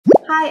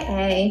Hi,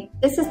 A.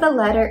 This is the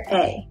letter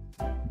A.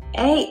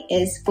 A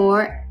is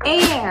for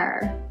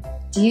air.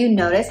 Do you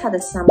notice how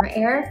the summer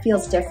air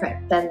feels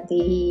different than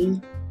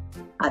the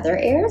other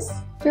airs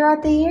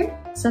throughout the year?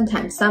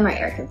 Sometimes summer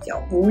air can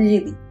feel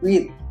really,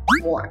 really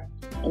warm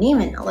and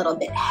even a little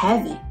bit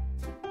heavy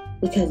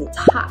because it's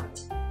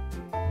hot.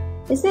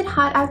 Is it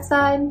hot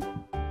outside?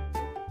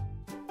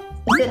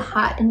 Is it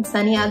hot and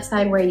sunny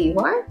outside where you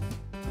are?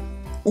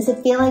 Does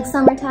it feel like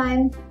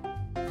summertime?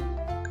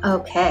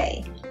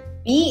 Okay.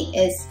 B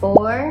is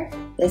for,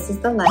 this is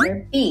the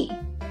letter B.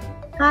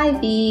 Hi,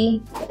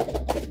 B.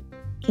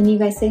 Can you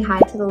guys say hi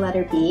to the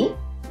letter B?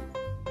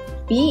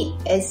 B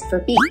is for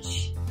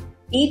beach.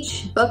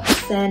 Beach,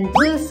 books, and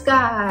blue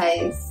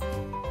skies.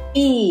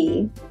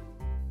 B.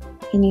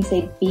 Can you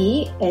say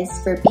B is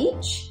for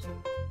beach,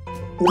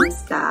 blue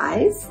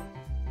skies,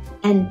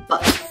 and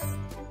books?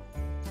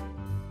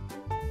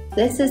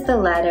 This is the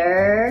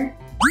letter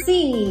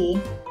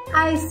C.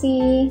 Hi,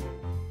 C.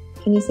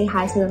 Can you say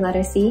hi to the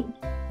letter C?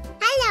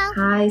 Hello.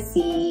 Hi,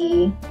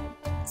 C.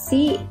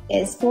 C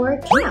is for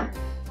camp.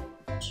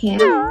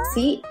 Camp,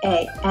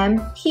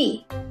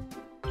 C-A-M-P.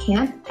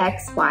 Camp,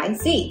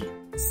 X-Y-Z.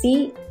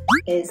 C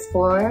is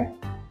for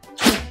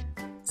camp.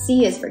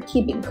 C is for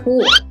keeping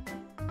cool,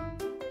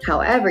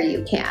 however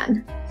you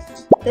can.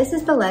 This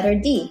is the letter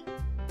D.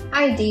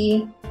 Hi,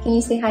 D. Can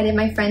you say hi to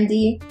my friend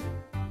D?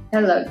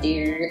 Hello,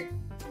 dear.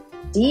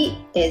 D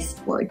is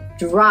for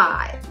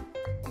drive.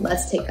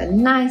 Let's take a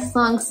nice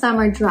long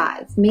summer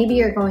drive. Maybe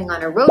you're going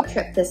on a road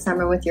trip this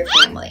summer with your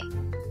family.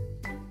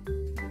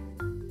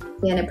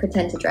 You gonna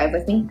pretend to drive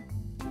with me?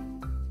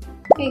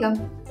 Here you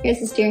go. Here's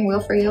the steering wheel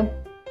for you.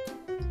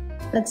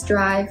 Let's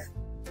drive.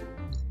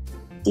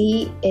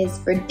 D is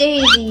for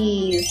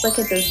daisies. Look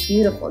at those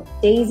beautiful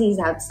daisies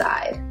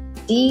outside.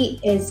 D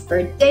is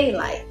for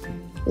daylight.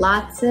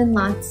 Lots and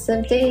lots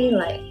of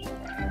daylight.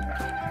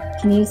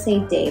 Can you say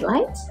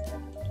daylight?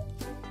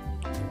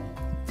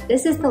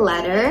 This is the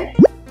letter.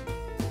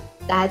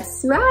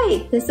 That's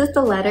right. This is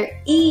the letter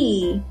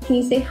E. Can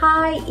you say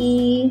hi,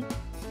 E?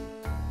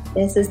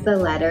 This is the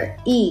letter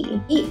E.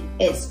 E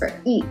is for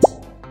eat.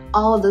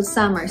 All the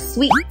summer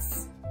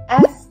sweets.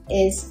 F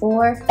is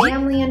for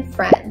family and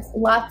friends.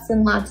 Lots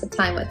and lots of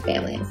time with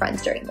family and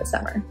friends during the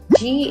summer.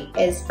 G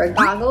is for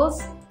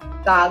goggles.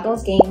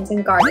 Goggles, games,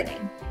 and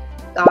gardening.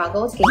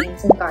 Goggles,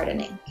 games, and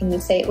gardening. Can you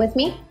say it with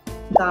me?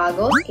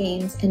 Goggles,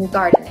 games, and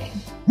gardening.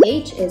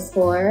 H is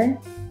for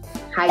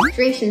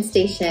hydration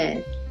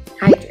station.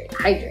 Hydrate,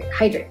 hydrate,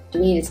 hydrate.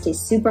 Do we need to stay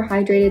super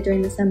hydrated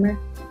during the summer?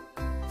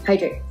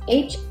 Hydrate.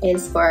 H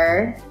is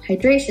for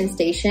hydration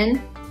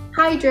station.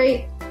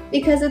 Hydrate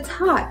because it's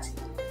hot.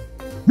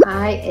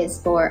 I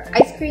is for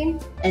ice cream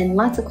and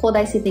lots of cold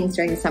icy things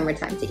during the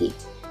summertime to eat.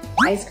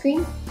 Ice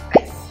cream,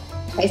 ice.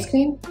 Ice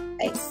cream,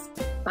 ice.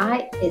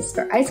 I is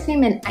for ice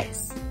cream and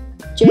ice.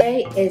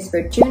 J is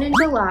for June and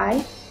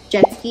July,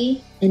 jet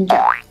ski and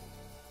jump.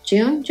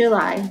 June,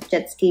 July,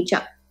 jet ski,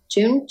 jump.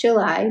 June,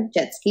 July,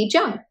 jet ski,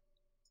 jump.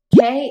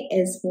 K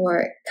is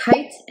for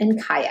kite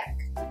and kayak.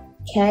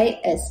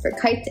 K is for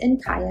kite and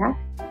kayak.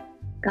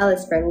 L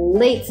is for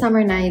late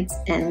summer nights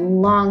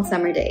and long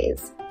summer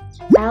days.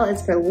 L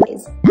is for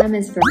lays. M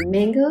is for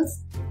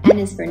mangoes. N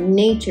is for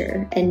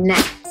nature and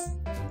naps.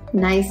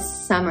 Nice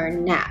summer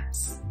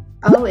naps.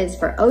 O is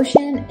for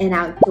ocean and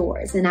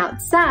outdoors and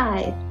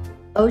outside.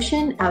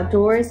 Ocean,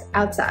 outdoors,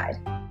 outside.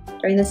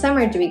 During the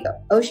summer, do we go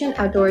ocean,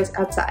 outdoors,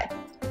 outside?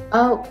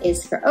 O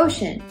is for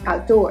ocean,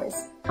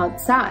 outdoors,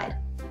 outside.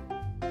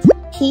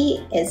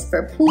 P is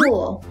for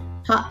pool,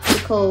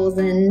 popsicles,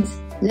 and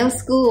no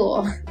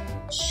school.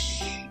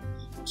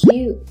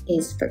 Q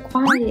is for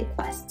quiet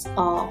quests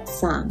all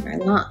summer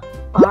long.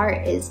 R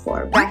is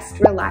for rest,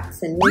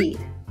 relax, and read.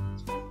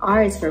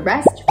 R is for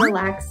rest,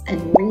 relax,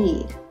 and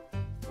read.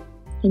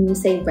 Can you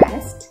say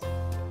rest?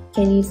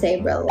 Can you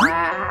say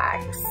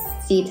relax?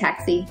 See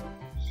taxi.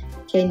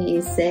 Can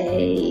you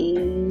say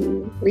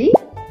read?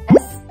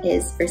 S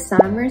is for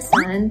summer,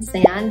 sun,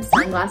 sand,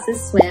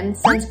 sunglasses, swim,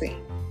 sunscreen.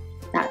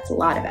 That's a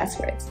lot of S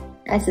words.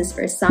 S is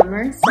for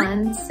summer,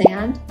 sun,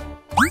 sand,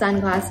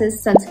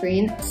 sunglasses,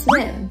 sunscreen,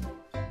 swim.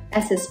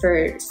 S is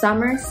for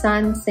summer,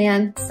 sun,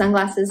 sand,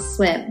 sunglasses,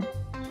 swim.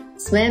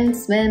 Swim,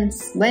 swim,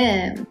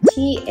 swim.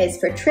 T is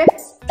for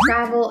trips,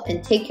 travel,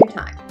 and take your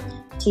time.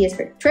 T is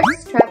for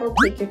trips, travel,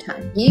 take your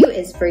time. U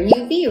is for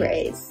UV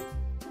rays.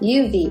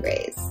 UV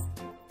rays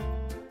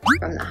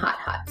from the hot,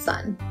 hot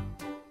sun.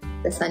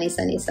 The sunny,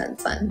 sunny sun,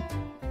 sun.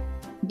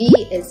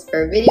 V is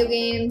for video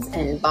games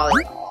and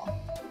volleyball,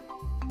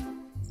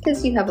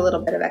 because you have a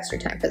little bit of extra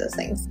time for those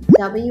things.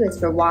 W is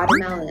for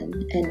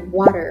watermelon and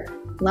water.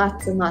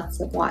 Lots and lots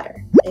of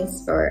water.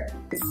 Is for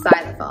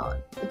xylophone,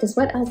 because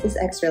what else is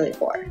X really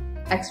for?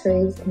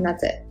 X-rays, and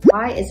that's it.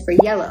 Y is for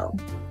yellow.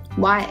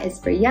 Y is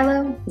for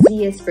yellow.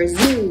 Z is for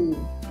zoo.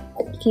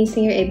 Can you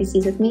say your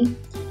ABCs with me?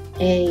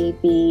 A,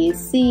 B,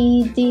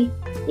 C, D,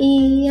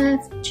 E,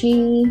 F,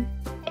 G,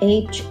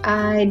 H,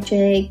 I,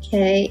 J,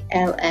 K,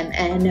 L, M,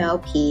 N, O,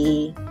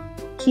 P,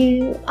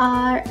 Q,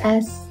 R,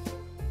 S,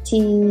 T,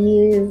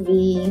 U,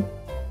 V,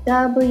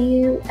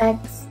 W,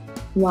 X,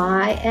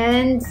 Y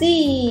and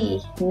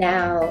Z.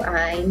 Now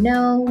I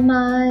know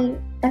my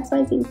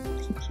XYZ.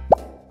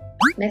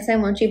 Next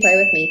time, won't you play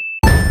with me?